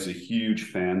Jane has a huge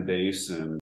fan base.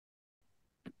 And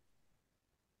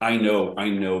I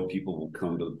know people will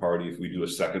come to the party if we do a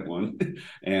second one.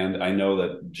 And I know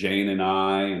that Jane and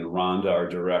I and Rhonda, our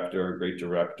director, our great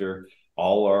director,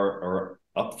 all are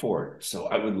up for it. So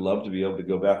I would love to be able to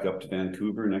go back up to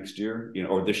Vancouver next year,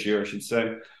 or this year, I should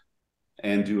say,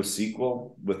 and do a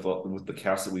sequel with the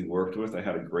cast that we worked with. I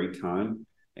had a great time,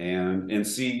 and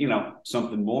see,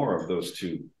 something more of those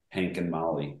two, Hank and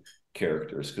Molly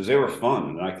characters, because they were fun,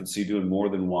 and I could see doing more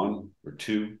than one or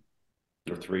two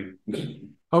or three.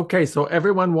 Okay, so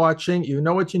everyone watching, you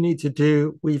know what you need to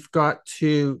do. We've got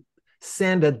to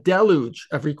send a deluge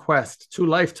of requests to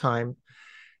Lifetime.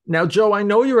 Now, Joe, I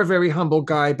know you're a very humble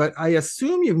guy, but I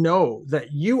assume you know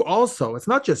that you also, it's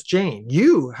not just Jane,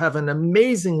 you have an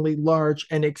amazingly large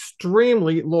and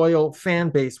extremely loyal fan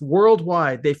base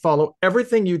worldwide. They follow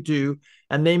everything you do,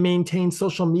 and they maintain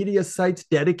social media sites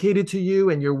dedicated to you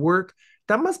and your work.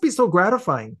 That must be so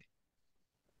gratifying.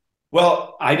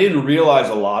 Well, I didn't realize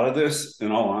a lot of this,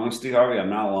 in all honesty, Harvey.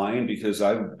 I'm not lying, because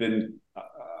I've been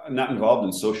not involved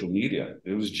in social media.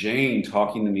 It was Jane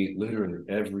talking to me literally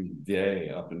every day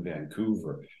up in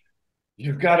Vancouver.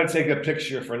 You've got to take a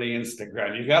picture for the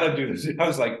Instagram. You got to do this. I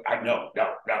was like, I know,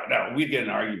 no. We'd get in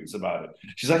arguments about it.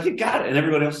 She's like, you got it. And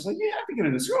everybody else was like, yeah, I think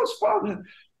in this girl's fun.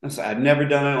 I said, I'd never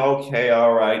done it. Okay,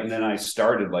 all right. And then I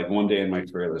started like one day in my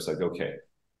trailer. It's like, okay,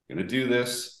 I'm going to do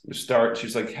this. I'm start.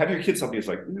 She's like, have your kids help me. It's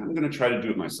like, I'm going to try to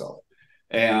do it myself.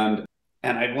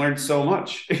 And I've learned so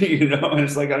much, and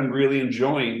it's like, I'm really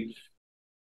enjoying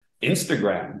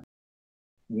Instagram,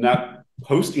 not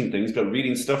posting things, but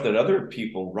reading stuff that other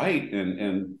people write.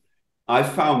 And I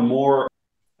found more,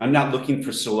 I'm not looking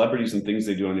for celebrities and things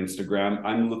they do on Instagram.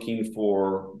 I'm looking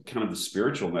for kind of the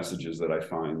spiritual messages that I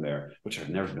find there, which I've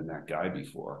never been that guy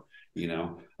before,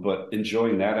 but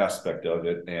enjoying that aspect of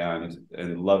it, and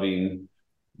loving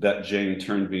that Jane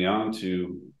turned me on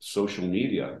to social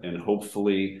media. And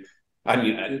hopefully,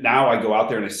 now I go out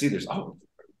there and I see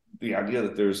the idea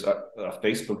that there's a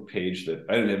Facebook page that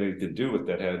I didn't have anything to do with,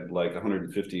 that had like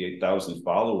 158,000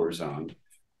 followers on.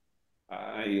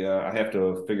 I have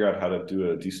to figure out how to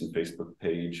do a decent Facebook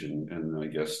page, and I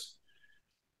guess,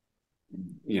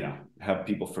 have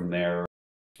people from there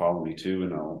follow me too.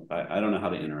 And I don't know how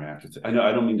to interact with it. I know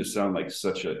I don't mean to sound like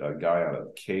such a guy out of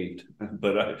a cave,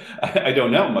 but I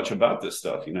don't know much about this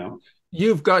stuff,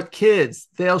 You've got kids,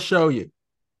 they'll show you.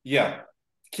 Yeah.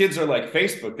 Kids are like,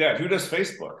 Facebook, Dad, who does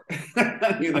Facebook?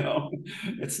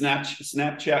 It's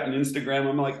Snapchat and Instagram.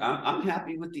 I'm like, I'm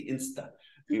happy with the Insta.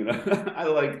 I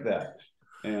like that.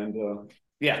 And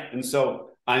yeah. And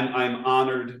so I'm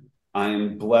honored.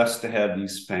 I'm blessed to have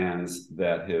these fans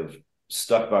that have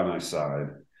stuck by my side.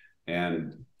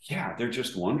 And yeah, they're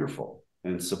just wonderful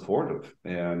and supportive,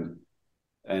 and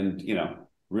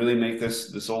really make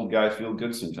this old guy feel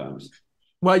good sometimes.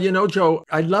 Well, Joe,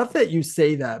 I love that you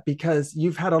say that, because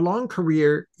you've had a long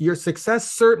career. Your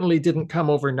success certainly didn't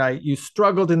come overnight. You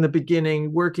struggled in the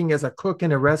beginning, working as a cook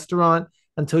in a restaurant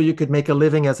until you could make a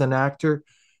living as an actor.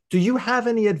 Do you have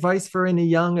any advice for any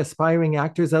young aspiring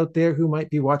actors out there who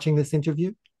might be watching this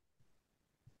interview?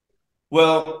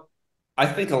 Well, I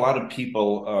think a lot of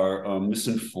people are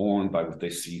misinformed by what they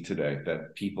see today,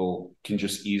 that people can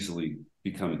just easily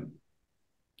become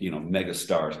mega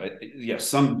stars. Yes,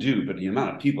 some do, but the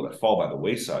amount of people that fall by the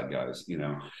wayside, guys,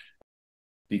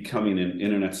 becoming an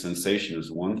internet sensation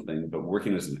is one thing, but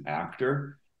working as an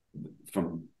actor,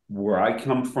 from where I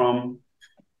come from,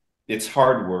 it's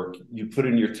hard work. You put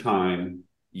in your time.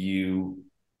 You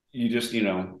just,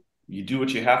 you do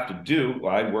what you have to do.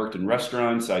 I worked in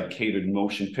restaurants. I catered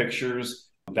motion pictures.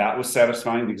 That was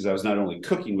satisfying because I was not only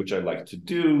cooking, which I like to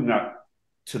do, not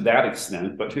to that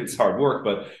extent, but it's hard work.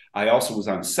 But I also was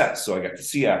on set, so I got to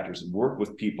see actors and work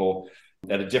with people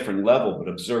at a different level, but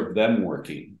observe them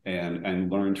working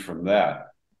and learned from that.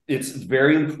 It's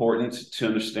very important to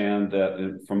understand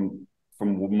that from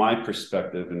my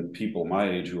perspective and people my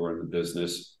age who are in the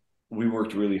business, we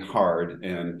worked really hard,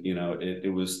 and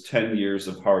it was 10 years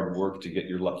of hard work to get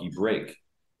your lucky break.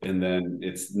 And then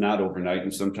it's not overnight,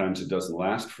 and sometimes it doesn't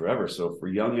last forever. So for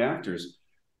young actors,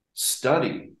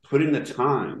 study, put in the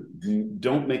time,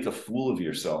 don't make a fool of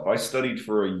yourself. I studied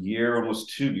for a year,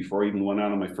 almost two, before I even went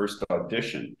out on my first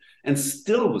audition, and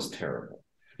still was terrible.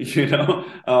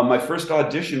 My first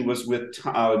audition was with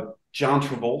John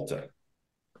Travolta.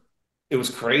 It was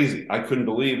crazy. I couldn't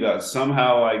believe that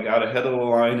somehow I got ahead of the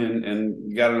line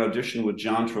and got an audition with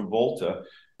John Travolta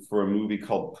for a movie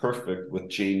called Perfect with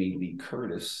Jamie Lee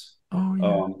Curtis. Oh,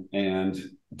 yeah. And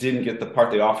didn't get the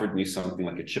part. They offered me something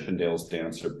like a Chippendales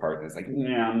dancer part. I was like,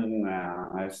 nah,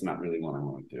 that's not really what I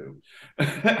want to do.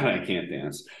 I can't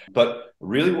dance. But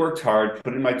really worked hard,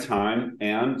 put in my time,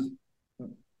 and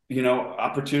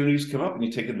opportunities come up and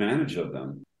you take advantage of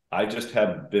them. I just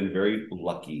have been very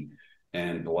lucky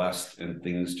and blessed, and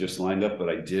things just lined up. But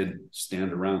I did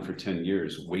stand around for 10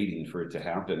 years waiting for it to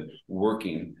happen,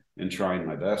 working and trying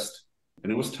my best. And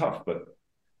it was tough, but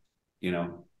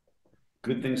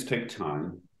good things take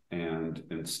time,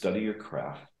 and study your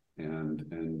craft,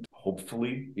 and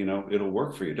hopefully it'll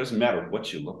work for you. It doesn't matter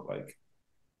what you look like.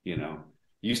 You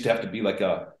used to have to be like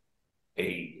a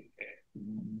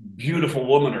beautiful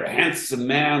woman or a handsome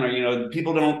man, or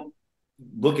people don't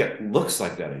look at looks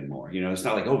like that anymore. It's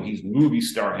not like, oh, he's movie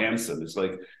star handsome. It's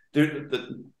like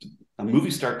a movie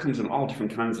star comes in all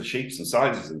different kinds of shapes and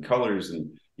sizes and colors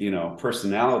and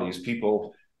personalities.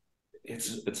 People,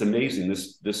 it's amazing.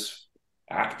 This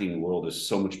acting world is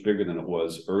so much bigger than it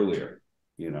was earlier,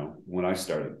 when I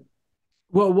started.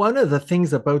 Well, one of the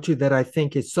things about you that I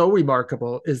think is so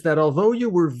remarkable is that although you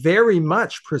were very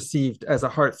much perceived as a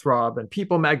heartthrob, and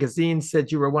People magazine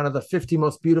said you were one of the 50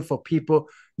 most beautiful people,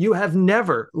 you have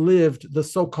never lived the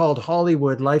so-called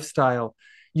Hollywood lifestyle.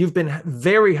 You've been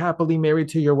very happily married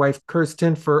to your wife,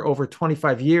 Kirsten, for over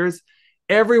 25 years.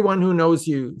 Everyone who knows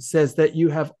you says that you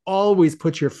have always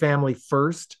put your family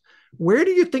first. Where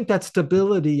do you think that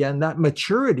stability and that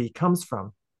maturity comes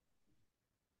from?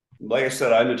 Like I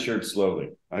said, I matured slowly.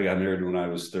 I got married when I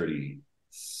was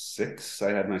 36. I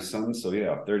had my son. So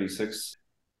yeah, 36.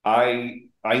 I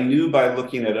knew by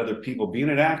looking at other people, being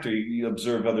an actor, you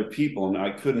observe other people, and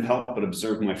I couldn't help but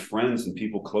observe my friends and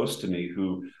people close to me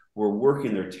who were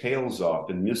working their tails off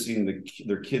and missing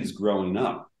their kids growing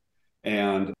up.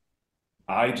 And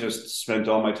I just spent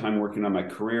all my time working on my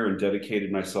career and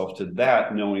dedicated myself to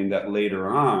that, knowing that later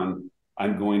on,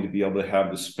 I'm going to be able to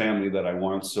have this family that I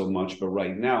want so much. But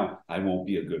right now, I won't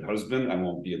be a good husband. I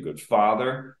won't be a good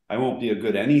father. I won't be a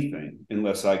good anything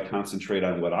unless I concentrate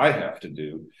on what I have to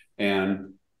do.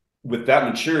 And with that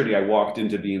maturity, I walked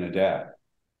into being a dad,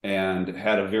 and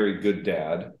had a very good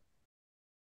dad,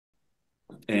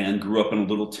 and grew up in a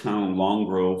little town, Long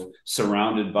Grove,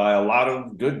 surrounded by a lot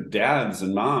of good dads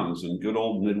and moms and good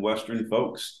old Midwestern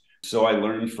folks. So I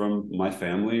learned from my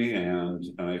family, and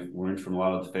I learned from a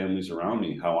lot of the families around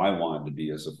me how I wanted to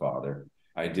be as a father.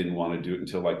 I didn't want to do it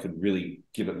until I could really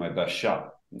give it my best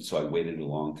shot. And so I waited a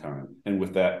long time. And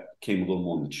with that came a little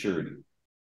more maturity.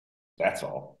 That's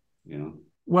all,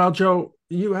 Well, Joe,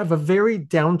 you have a very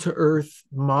down-to-earth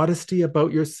modesty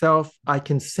about yourself. I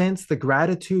can sense the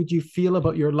gratitude you feel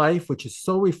about your life, which is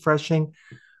so refreshing.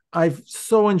 I've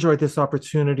so enjoyed this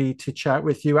opportunity to chat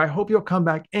with you. I hope you'll come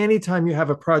back anytime you have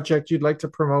a project you'd like to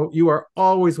promote. You are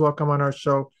always welcome on our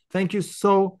show. Thank you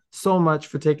so, so much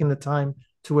for taking the time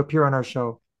to appear on our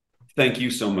show. Thank you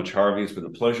so much, Harvey. It's been a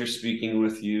pleasure speaking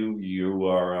with you. You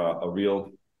are a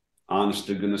real honest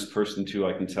to goodness person too,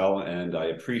 I can tell. And I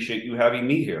appreciate you having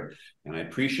me here. And I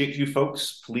appreciate you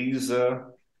folks. Please,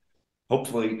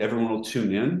 hopefully everyone will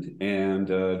tune in and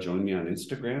join me on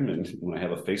Instagram, and when I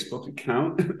have a Facebook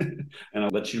account, and I'll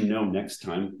let you know next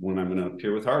time when I'm going to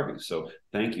appear with Harvey. So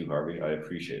thank you, Harvey. I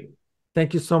appreciate it.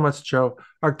 Thank you so much, Joe.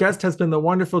 Our guest has been the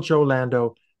wonderful Joe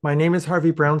Lando. My name is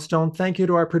Harvey Brownstone. Thank you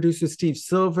to our producer, Steve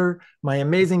Silver, my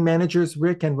amazing managers,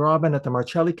 Rick and Robin at the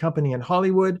Marcelli Company in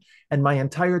Hollywood, and my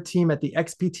entire team at the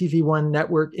XPTV1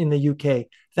 network in the UK.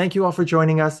 Thank you all for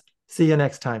joining us. See you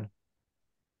next time.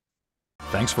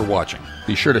 Thanks for watching.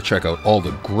 Be sure to check out all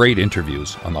the great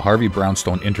interviews on the Harvey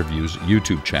Brownstone Interviews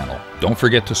YouTube channel. Don't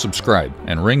forget to subscribe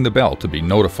and ring the bell to be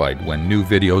notified when new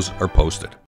videos are posted.